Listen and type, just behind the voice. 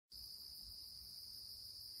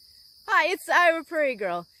Hi, it's the Iowa Prairie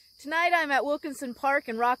Girl. Tonight I'm at Wilkinson Park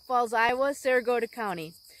in Rock Falls, Iowa, Sarasota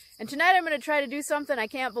County. And tonight I'm going to try to do something I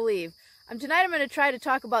can't believe. Tonight I'm going to try to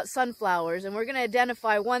talk about sunflowers, and we're going to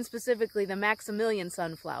identify one specifically, the Maximilian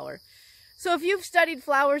Sunflower. So if you've studied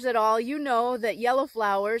flowers at all, you know that yellow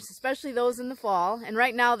flowers, especially those in the fall, and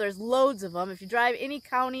right now there's loads of them. If you drive any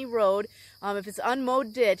county road, if it's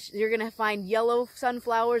unmowed ditch, you're going to find yellow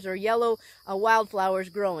sunflowers or yellow wildflowers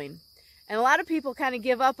growing. And a lot of people kind of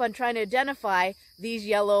give up on trying to identify these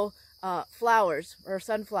yellow flowers or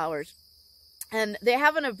sunflowers. And they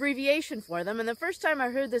have an abbreviation for them. And the first time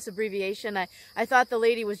I heard this abbreviation, I thought the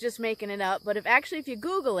lady was just making it up. But if you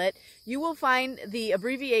Google it, you will find the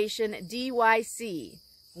abbreviation DYC.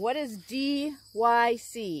 What is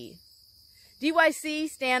DYC? DYC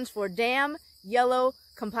stands for Damm Yellow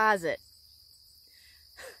Composite.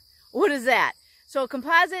 What is that? So a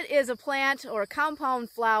composite is a plant or a compound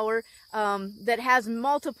flower that has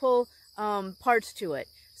multiple parts to it.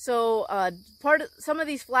 So some of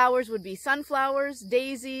these flowers would be sunflowers,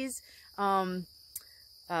 daisies,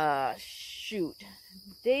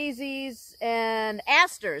 daisies and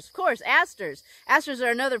asters. Of course, asters. Asters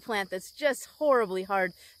are another plant that's just horribly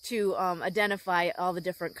hard to identify all the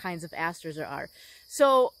different kinds of asters there are.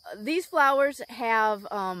 So these flowers have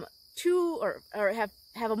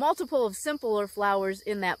have a multiple of simpler flowers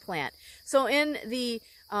in that plant. So in the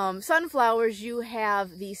sunflowers, you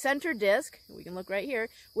have the center disc. We can look right here.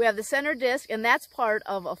 We have the center disc, and that's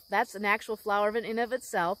that's an actual flower in and of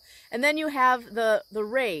itself. And then you have the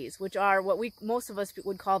rays, which are what most of us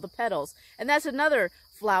would call the petals, and that's another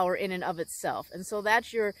flower in and of itself. And so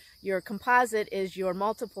that's your composite, is your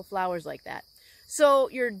multiple flowers like that. So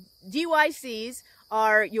your DYCs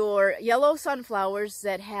are your yellow sunflowers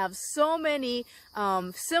that have so many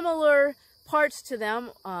similar parts to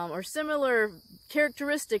them or similar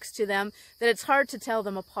characteristics to them that it's hard to tell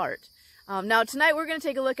them apart. Now tonight we're going to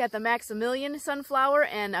take a look at the Maximilian Sunflower,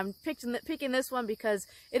 and I'm picking this one because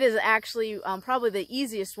it is actually probably the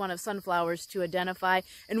easiest one of sunflowers to identify,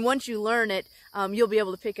 and once you learn it, you'll be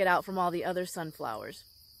able to pick it out from all the other sunflowers.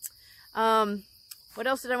 What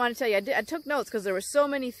else did I want to tell you? I took notes because there were so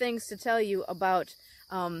many things to tell you about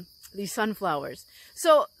these sunflowers.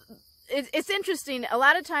 So it's interesting. A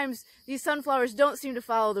lot of times these sunflowers don't seem to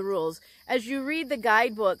follow the rules. As you read the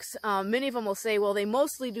guidebooks, many of them will say, well, they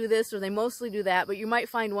mostly do this or they mostly do that, but you might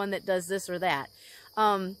find one that does this or that.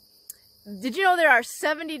 Did you know there are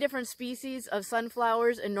 70 different species of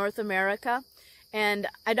sunflowers in North America? And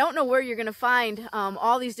I don't know where you're going to find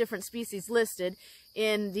all these different species listed.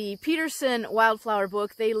 In the Peterson Wildflower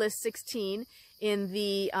book, they list 16. In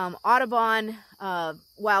the Audubon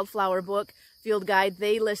Wildflower book, Field Guide,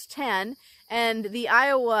 they list 10. And the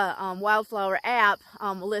Iowa Wildflower app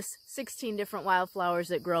lists 16 different wildflowers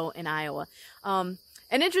that grow in Iowa. And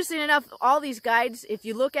interesting enough, all these guides, if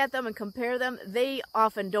you look at them and compare them, they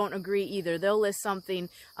often don't agree either. They'll list something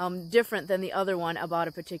different than the other one about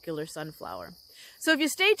a particular sunflower. So if you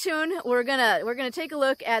stay tuned, we're gonna take a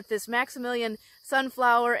look at this Maximilian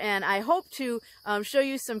Sunflower, and I hope to show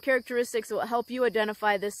you some characteristics that will help you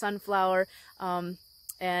identify this sunflower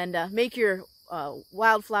and make your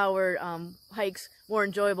wildflower hikes more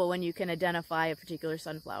enjoyable when you can identify a particular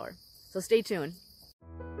sunflower. So stay tuned.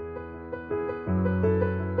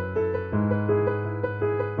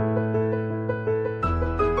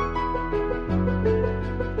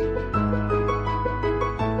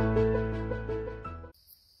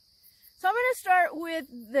 Start with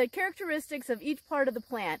the characteristics of each part of the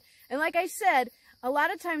plant. And like I said, a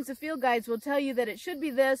lot of times the field guides will tell you that it should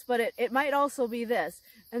be this, but it might also be this.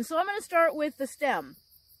 And so I'm going to start with the stem.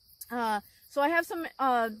 So I have some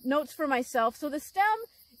notes for myself. So the stem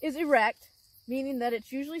is erect, meaning that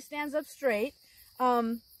it usually stands up straight.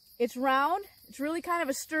 It's round. It's really kind of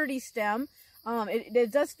a sturdy stem.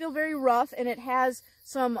 It does feel very rough, and it has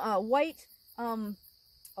some white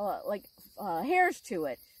hairs to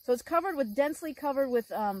it. So it's densely covered with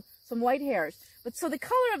some white hairs. So the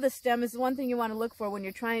color of the stem is the one thing you want to look for when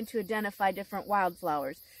you're trying to identify different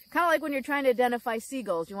wildflowers. Kind of like when you're trying to identify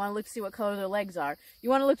seagulls. You want to look to see what color their legs are. You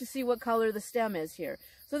want to look to see what color the stem is here.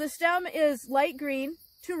 So the stem is light green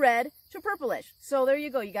to red to purplish. So there you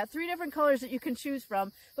go. You got 3 different colors that you can choose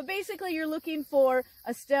from. But basically you're looking for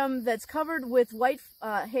a stem that's covered with white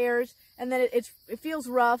hairs, and that it feels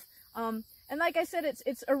rough. And like I said,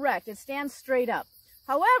 it's erect. It stands straight up.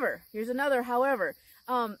 However, here's another however.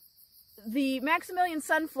 The Maximilian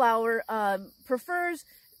Sunflower prefers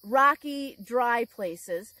rocky, dry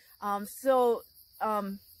places.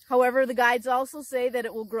 However, the guides also say that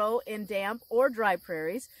it will grow in damp or dry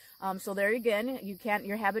prairies. So there again,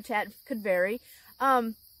 your habitat could vary.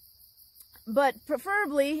 but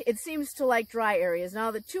preferably it seems to like dry areas.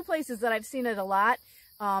 Now, the two places that I've seen it a lot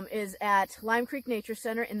is at Lime Creek Nature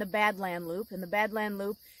Center in the Badland Loop. And the Badland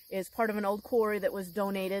Loop is part of an old quarry that was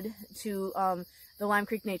donated to the Lime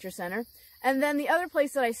Creek Nature Center. And then the other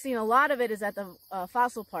place that I've seen a lot of it is at the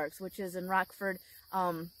Fossil Parks, which is in Rockford,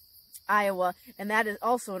 Iowa, and that is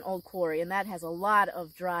also an old quarry, and that has a lot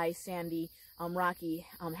of dry, sandy, rocky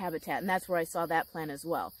habitat, and that's where I saw that plant as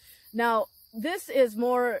well. Now, this is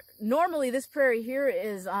more, normally this prairie here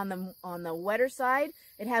is on the wetter side.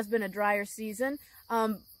 It has been a drier season,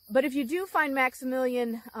 but if you do find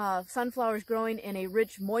Maximilian sunflowers growing in a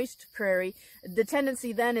rich, moist prairie, the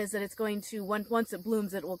tendency then is that it's going to, once it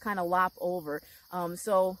blooms, it will kind of lop over.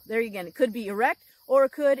 So there again, it could be erect, or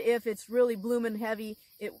it could, if it's really blooming heavy,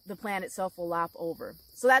 the plant itself will lop over.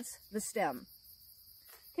 So that's the stem.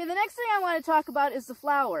 Okay, the next thing I want to talk about is the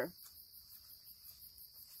flower.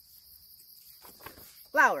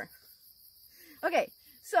 Flower. Okay,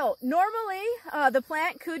 so normally the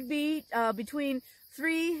plant could be between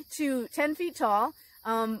 3 to 10 feet tall.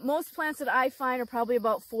 Most plants that I find are probably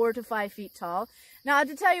about 4 to 5 feet tall. Now,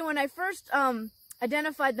 to tell you, when I first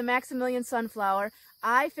identified the Maximilian sunflower,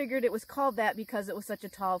 I figured it was called that because it was such a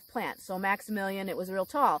tall plant. So Maximilian, it was real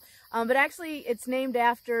tall. But actually, it's named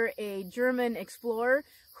after a German explorer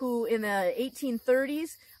who in the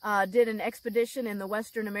 1830s did an expedition in the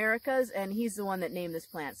Western Americas, and he's the one that named this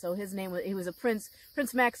plant. So his name was, he was a Prince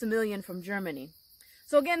Maximilian from Germany.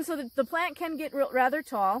 So again, so the plant can get rather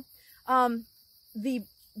tall.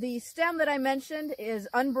 The stem that I mentioned is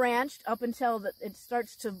unbranched up until it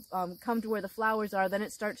starts to come to where the flowers are. Then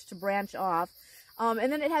it starts to branch off.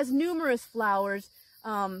 And then it has numerous flowers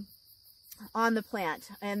on the plant.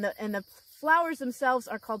 And the flowers themselves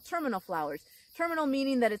are called terminal flowers. Terminal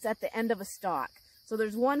meaning that it's at the end of a stalk. So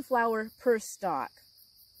there's one flower per stalk.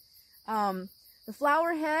 The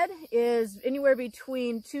flower head is anywhere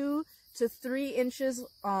between 2 to 3 inches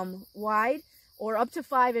wide, or up to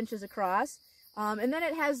 5 inches across. And then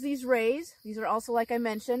it has these rays. These are also, like I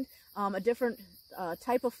mentioned, a different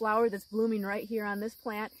type of flower that's blooming right here on this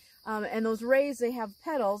plant. And those rays, they have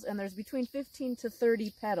petals, and there's between 15 to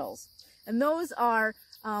 30 petals. And those are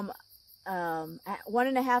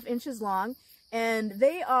 1.5 inches long, and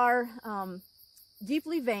they are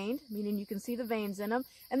deeply veined, meaning you can see the veins in them,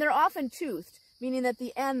 and they're often toothed, meaning at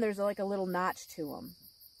the end there's like a little notch to them.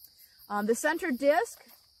 The center disc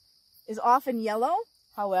is often yellow,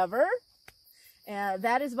 however,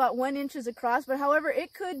 that is about 1 inch across, but however,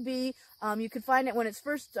 it could be, you could find it when it's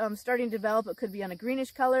first starting to develop, it could be on a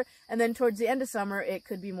greenish color, and then towards the end of summer, it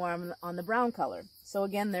could be more on the brown color. So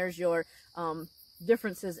again, there's your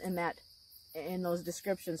differences in those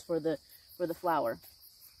descriptions for the flower.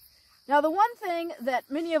 Now, the one thing that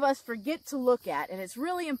many of us forget to look at, and it's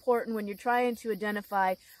really important when you're trying to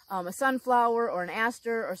identify a sunflower or an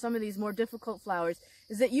aster or some of these more difficult flowers,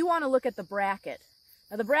 is that you want to look at the bracket.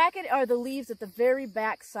 Now, the bracket are the leaves at the very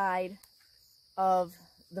back side of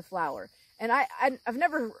the flower. And I've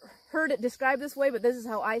never heard it described this way, but this is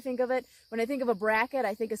how I think of it. When I think of a bracket,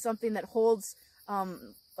 I think of something that holds,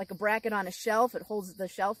 like a bracket on a shelf. It holds the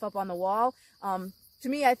shelf up on the wall. To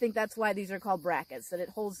me, I think that's why these are called brackets, that it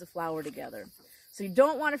holds the flower together. So you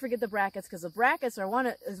don't want to forget the brackets, because the brackets are one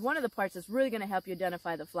of the parts that's really going to help you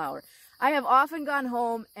identify the flower. I have often gone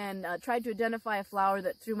home and tried to identify a flower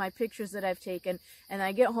through my pictures that I've taken, and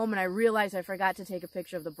I get home and I realize I forgot to take a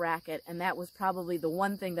picture of the bracket, and that was probably the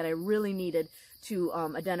one thing that I really needed to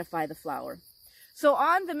identify the flower. So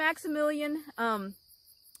on the Maximilian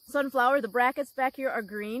sunflower, the brackets back here are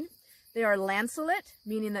green. They are lanceolate,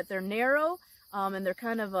 meaning that they're narrow, and they're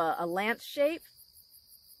kind of a lance shape.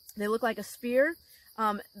 They look like a spear.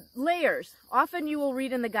 Layers. Often you will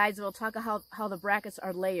read in the guides, it will talk about how the brackets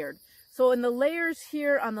are layered. So in the layers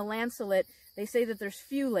here on the lanceolate, they say that there's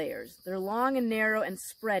few layers. They're long and narrow and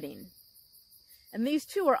spreading. And these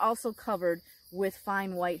two are also covered with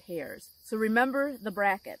fine white hairs. So remember the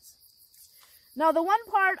brackets. Now, the one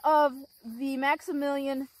part of the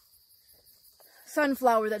Maximilian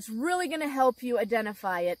sunflower that's really going to help you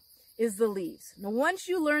identify it is the leaves. Now, once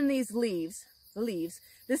you learn these leaves,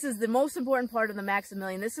 this is the most important part of the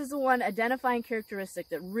Maximilian. This is the one identifying characteristic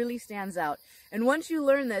that really stands out. And once you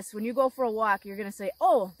learn this, when you go for a walk, you're going to say,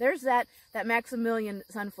 oh, there's that Maximilian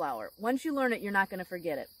sunflower. Once you learn it, you're not going to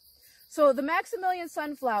forget it. So the Maximilian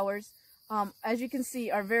sunflowers, as you can see,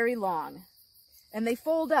 are very long. And they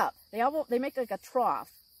fold up. They make like a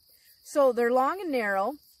trough. So they're long and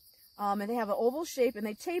narrow, and they have an oval shape, and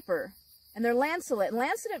they taper. And they're lanceolate.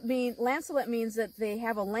 And lanceolate means that they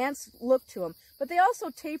have a lance look to them, but they also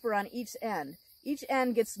taper on each end. Each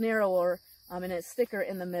end gets narrower, and it's thicker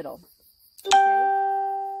in the middle. Okay?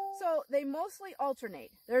 So they mostly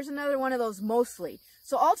alternate. There's another one of those mostly.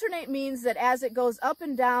 So alternate means that as it goes up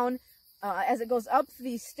and down, as it goes up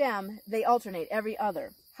the stem, they alternate every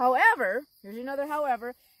other. However, here's another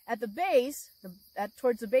however, at the base,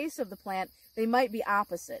 towards the base of the plant, they might be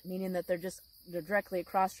opposite, meaning that they're directly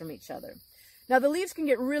across from each other. Now the leaves can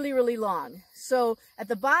get really, really long. So at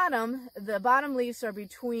the bottom leaves are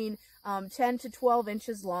between 10 to 12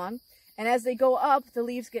 inches long. And as they go up, the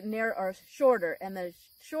leaves get or shorter. And the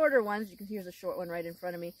shorter ones, you can see here's a short one right in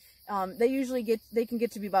front of me, they can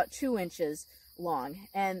get to be about 2 inches long.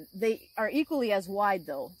 And they are equally as wide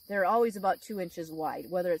though. They're always about 2 inches wide,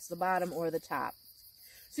 whether it's the bottom or the top.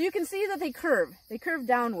 So you can see that they curve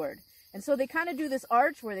downward. And so they kind of do this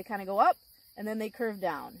arch where they kind of go up and then they curve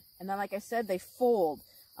down. And then, like I said, they fold.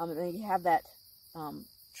 And then you have that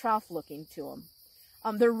trough looking to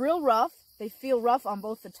them. They're real rough. They feel rough on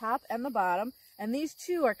both the top and the bottom. And these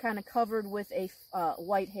two are kind of covered with a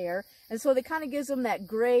white hair. And so it kind of gives them that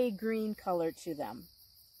gray-green color to them.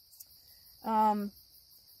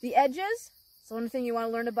 The edges. So one thing you want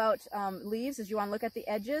to learn about leaves is you want to look at the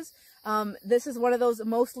edges. This is one of those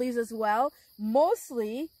most leaves as well.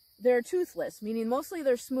 Mostly they're toothless, meaning mostly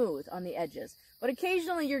they're smooth on the edges. But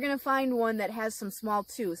occasionally you're going to find one that has some small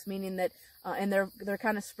tooths, meaning that, and they're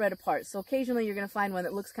kind of spread apart. So occasionally you're going to find one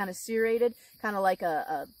that looks kind of serrated, kind of like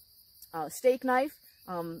a steak knife,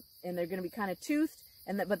 and they're going to be kind of toothed.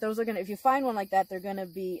 But those are going to, if you find one like that, they're going to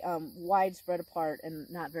be wide spread apart, and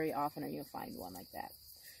not very often are you going to find one like that.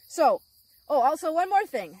 So, also one more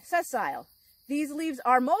thing, sessile. These leaves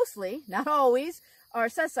are mostly, not always, are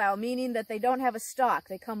sessile, meaning that they don't have a stalk.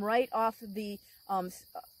 They come right off the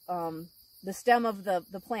stem of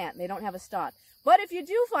the plant. They don't have a stalk. But if you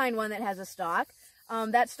do find one that has a stalk,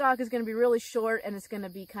 that stalk is going to be really short and it's going to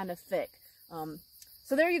be kind of thick.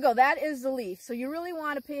 So there you go. That is the leaf. So you really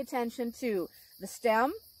want to pay attention to the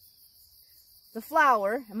stem, the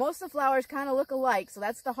flower, and most of the flowers kind of look alike, so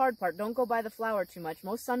that's the hard part. Don't go by the flower too much.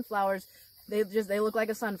 Most sunflowers, they look like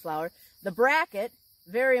a sunflower. The bracket,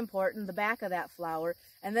 very important, the back of that flower.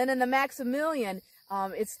 And then in the Maximilian,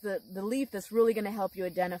 it's the leaf that's really going to help you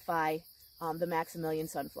identify the Maximilian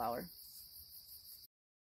sunflower.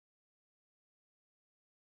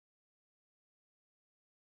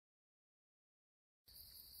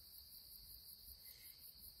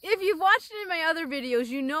 If you've watched any of my other videos,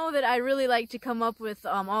 you know that I really like to come up with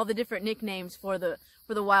all the different nicknames for the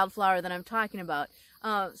wildflower that I'm talking about.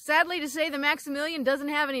 Sadly to say, the Maximilian doesn't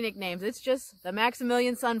have any nicknames. It's just the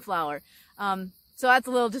Maximilian sunflower. So that's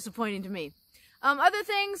a little disappointing to me. Other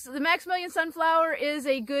things, the Maximilian sunflower is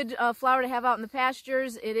a good flower to have out in the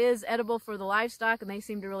pastures. It is edible for the livestock, and they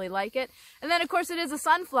seem to really like it. And then, of course, it is a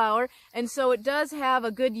sunflower, and so it does have a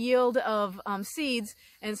good yield of seeds,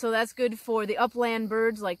 and so that's good for the upland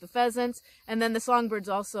birds like the pheasants, and then the songbirds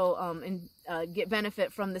also get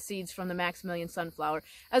benefit from the seeds from the Maximilian sunflower,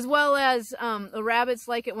 as well as the rabbits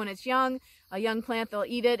like it when it's young. A young plant, they'll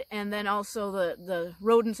eat it, and then also the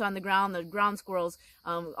rodents on the ground squirrels,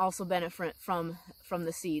 also benefit from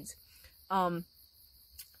the seeds.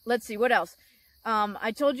 Let's see, what else?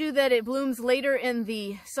 I told you that it blooms later in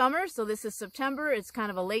the summer, so this is September. It's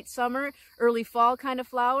kind of a late summer, early fall kind of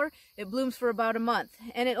flower. It blooms for about a month,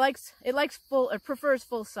 and it prefers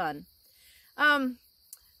full sun.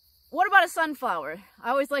 What about a sunflower? I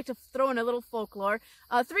always like to throw in a little folklore.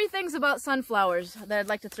 3 things about sunflowers that I'd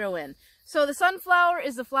like to throw in. So the sunflower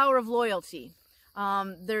is the flower of loyalty.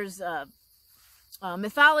 There's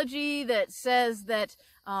mythology that says that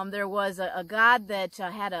there was a god that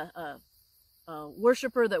had a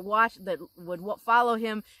worshiper that would follow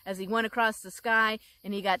him as he went across the sky,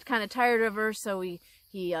 and he got kind of tired of her, so he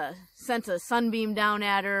sent a sunbeam down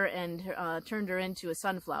at her and turned her into a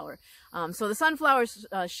sunflower. So the sunflowers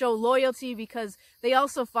show loyalty because they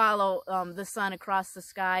also follow the sun across the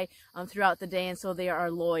sky throughout the day, and so they are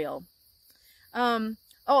loyal.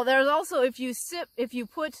 There's also, if you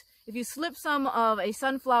slip some of a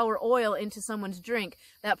sunflower oil into someone's drink,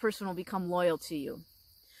 that person will become loyal to you.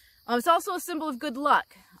 It's also a symbol of good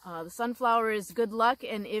luck. The sunflower is good luck,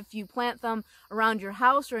 and if you plant them around your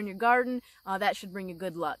house or in your garden, that should bring you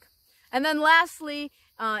good luck. And then lastly,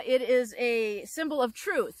 it is a symbol of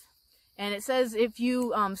truth. And it says if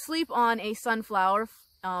you sleep on a sunflower,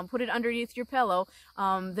 put it underneath your pillow,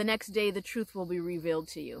 the next day the truth will be revealed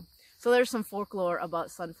to you. So there's some folklore about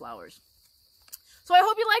sunflowers. So I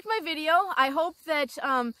hope you liked my video. I hope that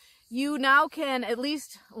you now can at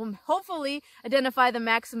least, hopefully, identify the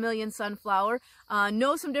Maximilian sunflower,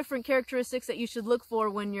 know some different characteristics that you should look for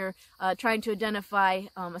when you're trying to identify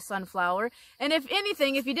a sunflower. And if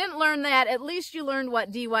anything, if you didn't learn that, at least you learned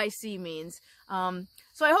what DYC means.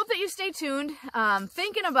 So I hope that you stay tuned.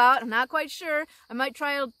 Thinking about, I'm not quite sure, I might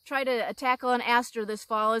try to tackle an aster this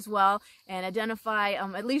fall as well and identify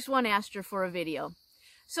at least one aster for a video.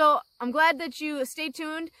 So I'm glad that you stay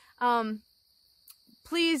tuned.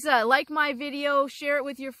 Please like my video, share it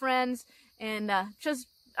with your friends, and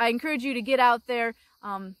I encourage you to get out there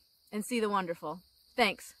and see the wonderful.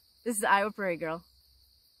 Thanks. This is Iowa Prairie Girl.